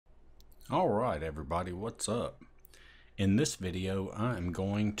Alright everybody, what's up? In this video I am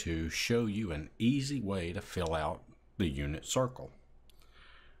going to show you an easy way to fill out the unit circle.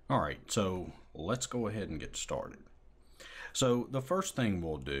 Alright, so let's go ahead and get started. So the first thing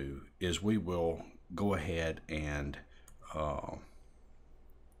we'll do is we will go ahead and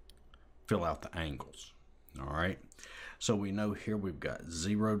fill out the angles. Alright, so we know here we've got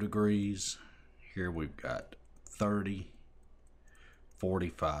 0 degrees, here we've got 30,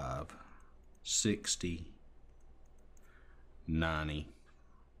 45, 60, 90,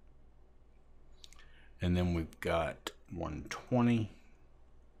 and then we've got 120,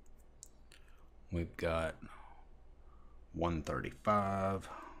 we've got 135,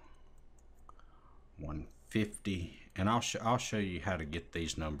 150, and I'll show you how to get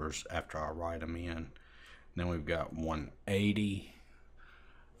these numbers after I write them in. Then we've got 180,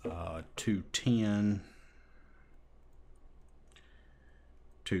 210,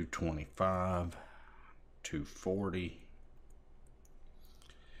 225, 240,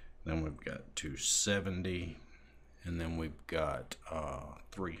 then we've got 270, and then we've got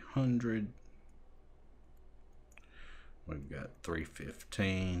 300, we've got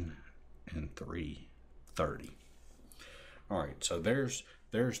 315 and 330. All right, so there's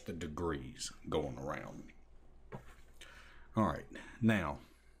the degrees going around. All right, now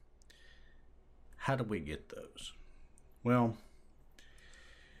how do we get those? Well,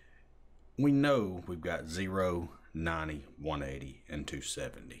 we know we've got 0, 90, 180, and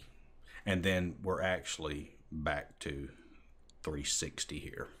 270. And then we're actually back to 360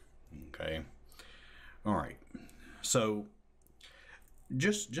 here. Okay. All right. So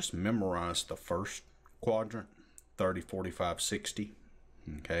just memorize the first quadrant, 30, 45, 60.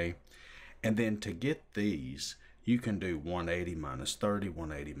 Okay. And then to get these, you can do 180 minus 30,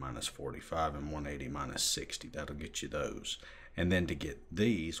 180 minus 45, and 180 minus 60. That'll get you those. And then to get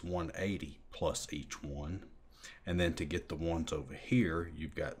these, 180 plus each one. And then to get the ones over here,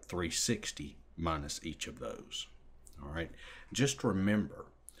 you've got 360 minus each of those. All right. Just remember,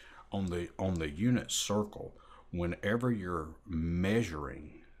 on the unit circle, whenever you're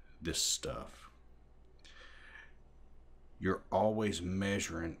measuring this stuff, you're always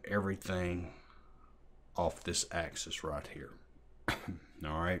measuring everything off this axis right here.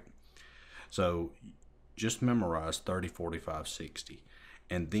 All right. So just memorize 30, 45, 60.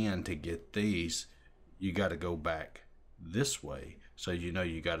 And then to get these, you got to go back this way. So you know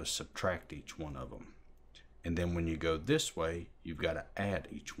you got to subtract each one of them. And then when you go this way, you've got to add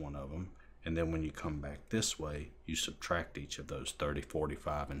each one of them. And then when you come back this way, you subtract each of those 30,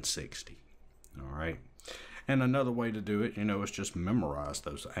 45, and 60. All right. And another way to do it, is just memorize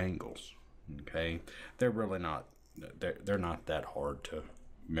those angles. Okay. They're really not, they're not that hard to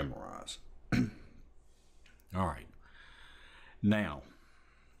memorize. All right. Now,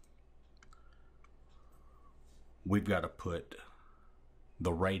 we've got to put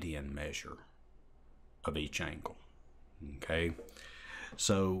the radian measure of each angle. Okay.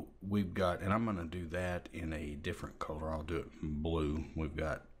 So we've got, and I'm going to do that in a different color. I'll do it in blue. We've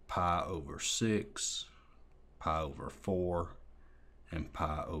got pi over 6, pi over 4, and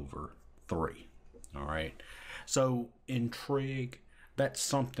pi over 3. All right. So in trig, that's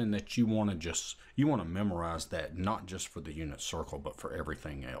something that you want to memorize, that not just for the unit circle, but for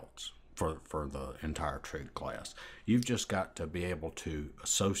everything else, for the entire trig class. You've just got to be able to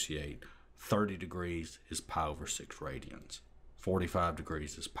associate 30 degrees is pi over 6 radians, 45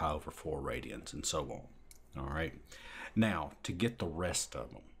 degrees is pi over 4 radians, and so on. All right. Now, to get the rest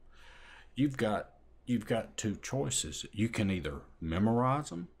of them, you've got two choices. You can either memorize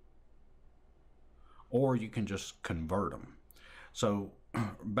them, or you can just convert them. So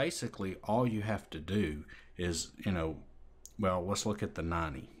basically all you have to do is, well, let's look at the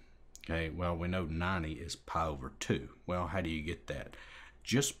 90. Okay, well, we know 90 is pi over 2. Well, how do you get that?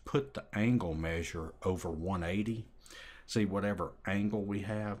 Just put the angle measure over 180. See, whatever angle we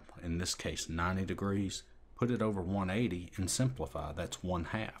have, in this case 90 degrees, put it over 180 and simplify. That's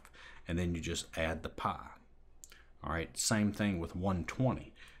 1/2. And then you just add the pi. All right, same thing with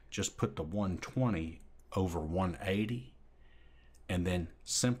 120. Just put the 120 over 180 and then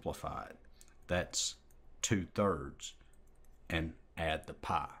simplify it. That's 2/3 and add the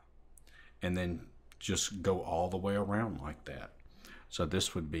pi. And then just go all the way around like that. So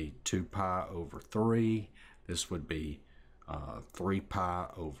this would be 2 pi over 3. This would be 3 pi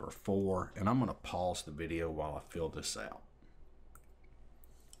over 4. And I'm going to pause the video while I fill this out.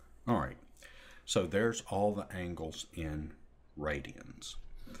 All right. So there's all the angles in radians.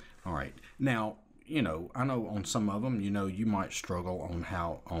 All right. Now, I know on some of them, you might struggle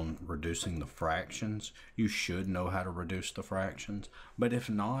on reducing the fractions. You should know how to reduce the fractions. But if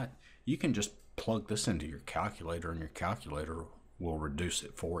not, you can just plug this into your calculator and your calculator will reduce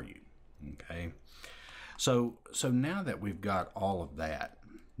it for you. Okay, so now that we've got all of that,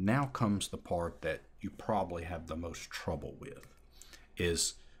 now comes the part that you probably have the most trouble with,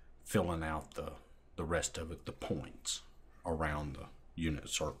 is filling out the rest of it, the points around the unit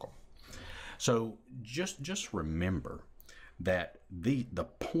circle. So just remember that the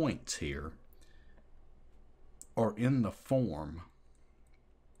points here are in the form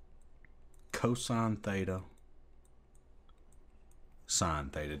cosine theta, sine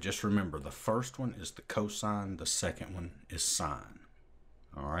theta. Just remember, the first one is the cosine, the second one is sine.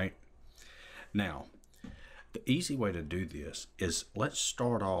 All right. Now, the easy way to do this is, let's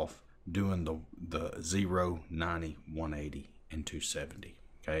start off doing the 0, 90, 180, and 270.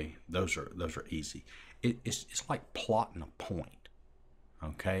 Okay, those are easy. It's like plotting a point.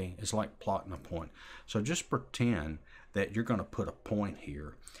 Okay, it's like plotting a point. So just pretend that you're going to put a point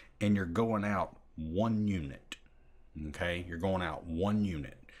here, and you're going out 1 unit. Okay, you're going out 1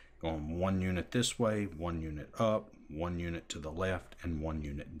 unit, going 1 unit this way, 1 unit up, 1 unit to the left, and 1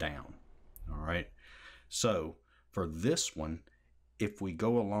 unit down. All right. So for this one, if we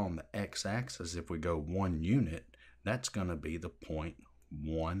go along the x-axis, if we go 1 unit, that's going to be the point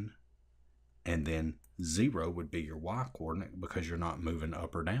 1, and then 0 would be your y-coordinate because you're not moving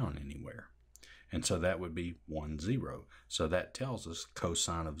up or down anywhere. And so that would be 1, 0. So that tells us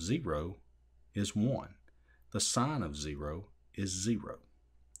cosine of 0 is 1. The sine of 0 is 0.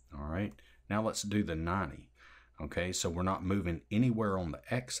 All right. Now let's do the 90. Okay, so we're not moving anywhere on the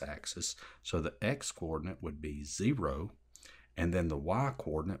x-axis, so the x-coordinate would be 0, and then the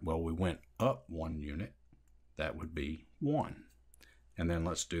y-coordinate, well, we went up 1 unit, that would be 1. And then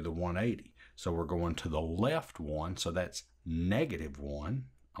let's do the 180. So we're going to the left 1, so that's -1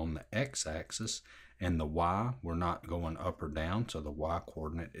 on the x-axis, and the y, we're not going up or down, so the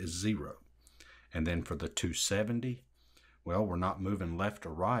y-coordinate is 0. And then for the 270, well, we're not moving left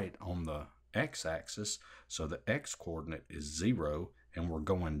or right on the x-axis, so the x-coordinate is 0, and we're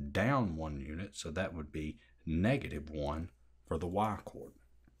going down 1 unit, so that would be -1 for the y-coordinate.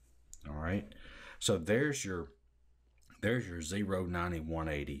 All right, so there's your 0, 90,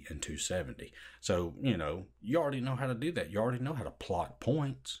 180, and 270. So, you know, you already know how to do that. You already know how to plot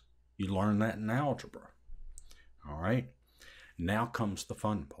points. You learned that in algebra. All right, now comes the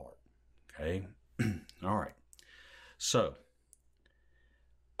fun part. Okay, all right, so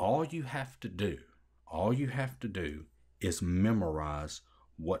all you have to do is memorize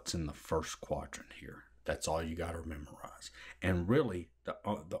what's in the first quadrant here. That's all you got to memorize. And really,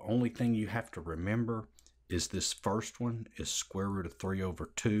 the only thing you have to remember is this first one is square root of 3 over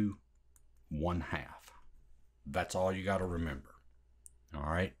 2, 1/2. That's all you got to remember. All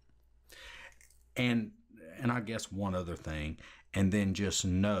right. And I guess one other thing, and then just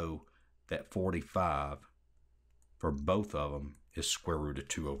know that 45 for both of them is square root of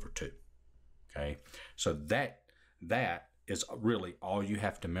 2 over 2. Okay, so that is really all you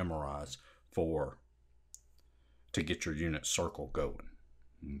have to memorize to get your unit circle going.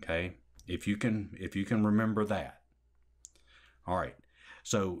 Okay, if you can remember that. All right,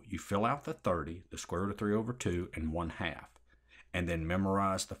 so you fill out the 30, the square root of 3 over 2, and 1/2, and then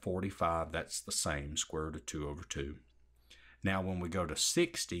memorize the 45. That's the same, square root of 2 over 2. Now when we go to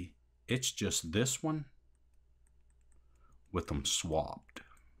 60, it's just this one with them swapped.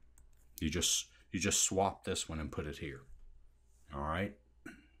 You just swap this one and put it here. All right.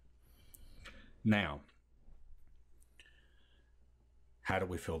 Now, how do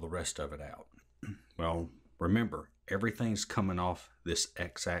we fill the rest of it out? Well, remember, everything's coming off this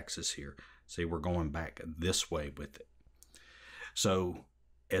x-axis here. See, we're going back this way with it. So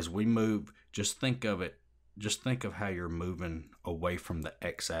as we move, just think of how you're moving away from the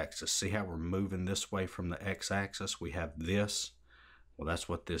x-axis. See how we're moving this way from the x-axis? We have this. Well, that's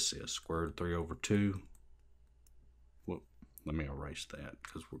what this is, square root of 3 over 2. Well, let me erase that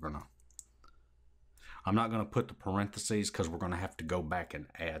because I'm not going to put the parentheses because we're going to have to go back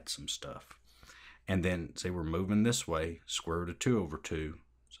and add some stuff. And then, see, we're moving this way, square root of 2 over 2.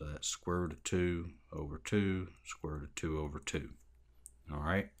 So that's square root of 2 over 2, square root of 2 over 2. All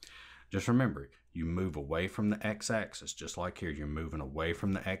right. Just remember, you move away from the x-axis, just like here, you're moving away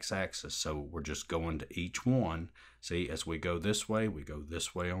from the x-axis. So we're just going to each one. See, as we go this way, we go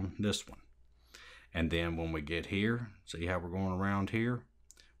this way on this one. And then when we get here, see how we're going around here?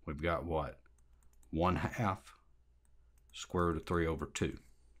 We've got what? 1/2 square root of 3 over 2.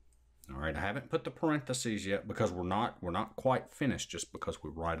 All right, I haven't put the parentheses yet because we're not quite finished just because we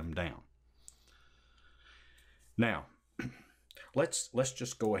write them down. Now, let's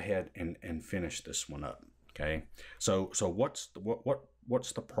just go ahead and finish this one up. Okay, so what's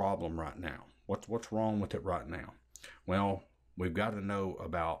the problem right now? What's wrong with it right now? Well, we've got to know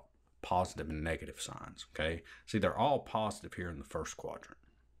about positive and negative signs. Okay, see, they're all positive here in the first quadrant.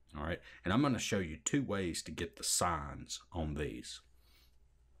 All right, and I'm going to show you two ways to get the signs on these.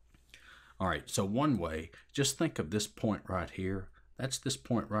 All right, so one way, just think of this point right here. That's this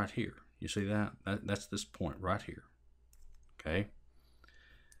point right here. You see that? That's this point right here. Okay.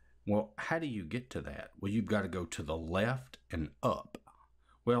 Well, how do you get to that? Well, you've got to go to the left and up.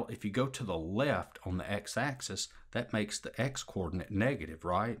 Well, if you go to the left on the x-axis, that makes the x-coordinate negative,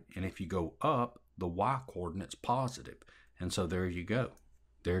 right? And if you go up, the y-coordinate's positive. And so there you go.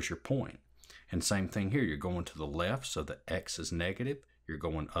 There's your point. And same thing here. You're going to the left, so the x is negative. You're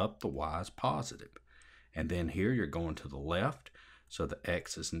going up, the y is positive. And then here you're going to the left, so the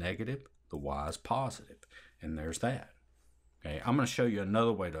x is negative, the y is positive. And there's that. Okay, I'm going to show you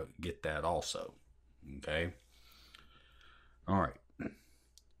another way to get that also. Okay. All right.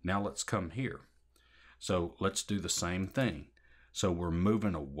 Now let's come here. So let's do the same thing. So we're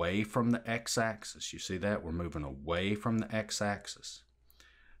moving away from the x-axis. You see that? We're moving away from the x-axis.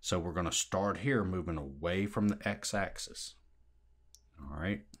 So we're going to start here moving away from the x-axis. All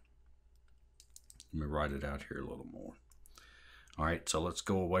right. Let me write it out here a little more. All right, so let's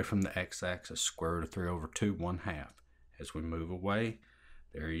go away from the x-axis. Square root of 3 over 2, 1/2. As we move away,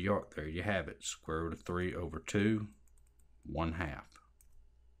 there you are. There you have it. Square root of 3 over 2, 1/2.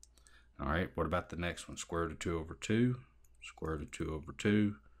 All right, what about the next one? Square root of 2 over 2, square root of 2 over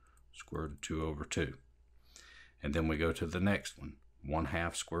 2, square root of 2 over 2. And then we go to the next one.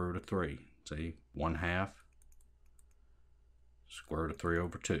 1/2 square root of 3. See, 1/2 square root of 3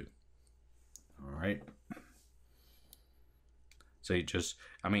 over 2. All right. See,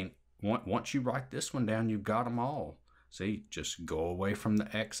 once you write this one down, you've got them all. See, just go away from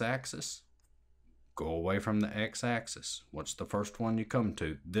the x-axis. Go away from the x-axis. What's the first one you come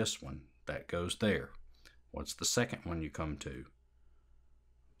to? This one. That goes there. What's the second one you come to?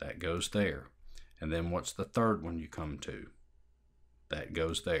 That goes there. And then what's the third one you come to? That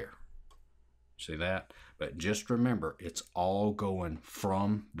goes there. See that? But just remember, it's all going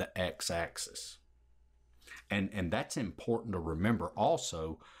from the x-axis. And that's important to remember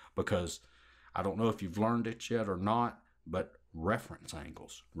also, because I don't know if you've learned it yet or not, but reference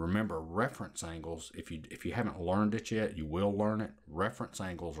angles. Remember, reference angles, if you haven't learned it yet, you will learn it. Reference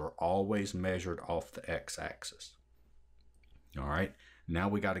angles are always measured off the x-axis. All right, now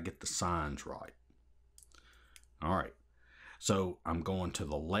we got to get the signs right. All right, so I'm going to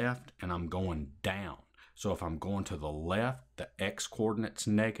the left and I'm going down. So if I'm going to the left, the x-coordinate's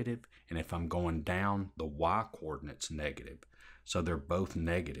negative, and if I'm going down, the y-coordinate's negative. So they're both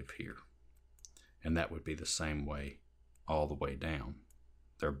negative here. And that would be the same way all the way down.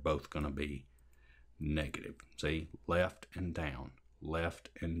 They're both going to be negative. See, left and down,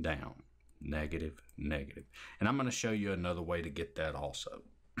 negative, negative. And I'm going to show you another way to get that also.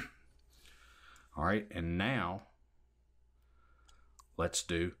 All right, and now let's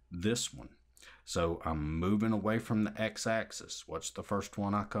do this one. So I'm moving away from the x-axis. What's the first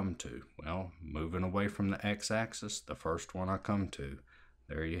one I come to? Well, moving away from the x-axis, the first one I come to.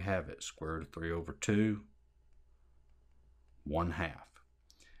 There you have it. Square root of 3 over 2, 1/2.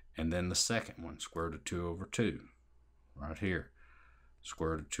 And then the second one, square root of 2 over 2. Right here. Square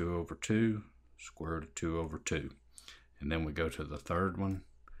root of 2 over 2, square root of 2 over 2. And then we go to the third one.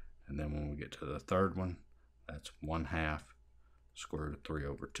 And then when we get to the third one, that's 1/2 square root of 3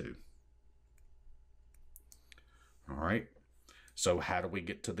 over 2. All right, so how do we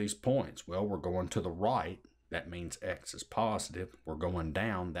get to these points? Well, we're going to the right. That means x is positive. We're going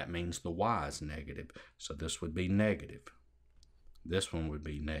down. That means the y is negative. So this would be negative. This one would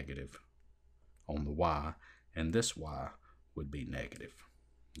be negative on the y, and this y would be negative.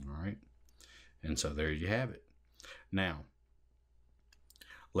 All right, and so there you have it. Now,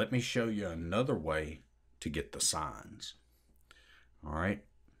 let me show you another way to get the signs. All right,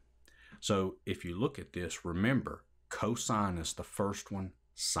 so if you look at this, remember, cosine is the first one,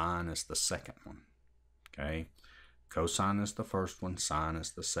 sine is the second one. Okay, cosine is the first one, sine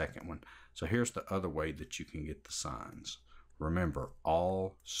is the second one. So here's the other way that you can get the signs. Remember,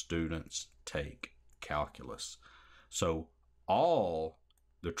 all students take calculus. So all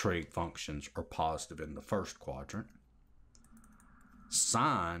the trig functions are positive in the first quadrant.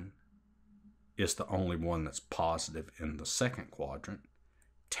 Sine is the only one that's positive in the second quadrant.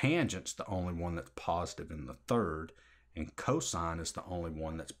 Tangent's the only one that's positive in the third, and cosine is the only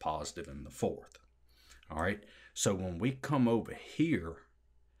one that's positive in the fourth. All right, so when we come over here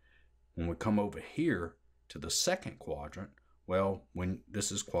to the second quadrant, Well, when this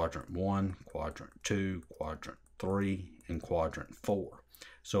is quadrant 1, quadrant 2, quadrant 3, and quadrant 4.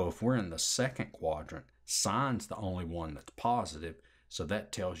 So if we're in the second quadrant, sine's the only one that's positive, so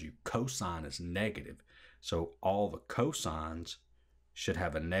that tells you cosine is negative. So all the cosines should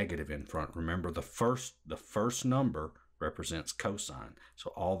have a negative in front. Remember, the first number represents cosine,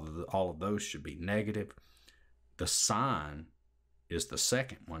 so all of those should be negative. The sine is the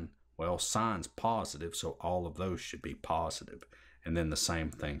second one. Well, sine's positive, so all of those should be positive. And then the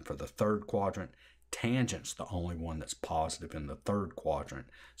same thing for the third quadrant. Tangent's the only one that's positive in the third quadrant,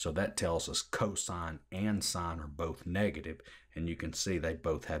 so that tells us cosine and sine are both negative, and you can see they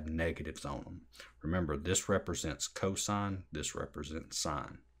both have negatives on them. Remember, this represents cosine, this represents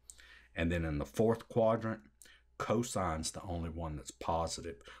sine. And then in the fourth quadrant, cosine's the only one that's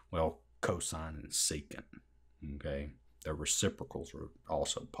positive. Well, cosine and secant, okay? Their reciprocals are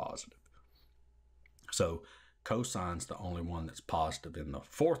also positive. So cosine's the only one that's positive in the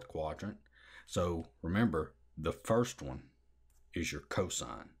fourth quadrant. So remember, the first one is your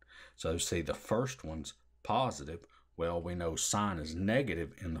cosine. So see, the first one's positive. Well, we know sine is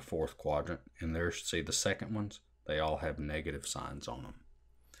negative in the fourth quadrant. And there's, see, the second ones, they all have negative signs on them.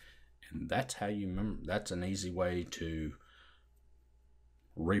 And that's how you remember. That's an easy way to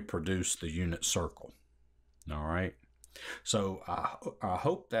reproduce the unit circle. All right. So I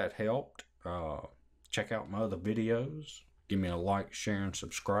hope that helped. Check out my other videos. Give me a like, share, and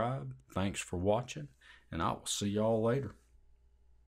subscribe. Thanks for watching, and I will see y'all later.